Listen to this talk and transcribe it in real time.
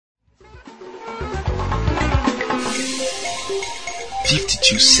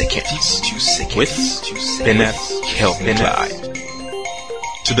52 seconds with Bernard Kelvin Clyde.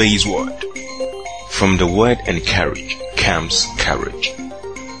 Today's word. From the word encourage comes courage.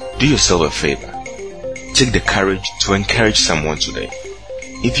 Do yourself a favor. Take the courage to encourage someone today.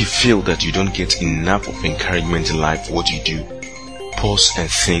 If you feel that you don't get enough of encouragement in life for what you do, pause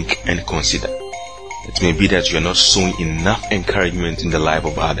and think and consider. It may be that you are not showing enough encouragement in the life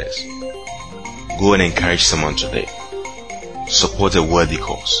of others. Go and encourage someone today. Support a worthy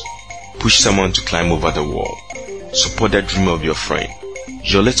cause. Push someone to climb over the wall. Support the dream of your friend.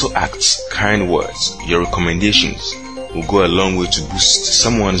 Your little acts, kind words, your recommendations will go a long way to boost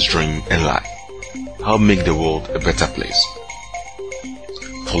someone's dream and life. Help make the world a better place.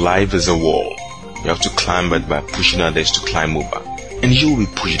 For life is a wall. You have to climb it by pushing others to climb over, and you will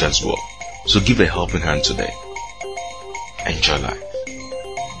be pushed as well. So give a helping hand today. Enjoy life.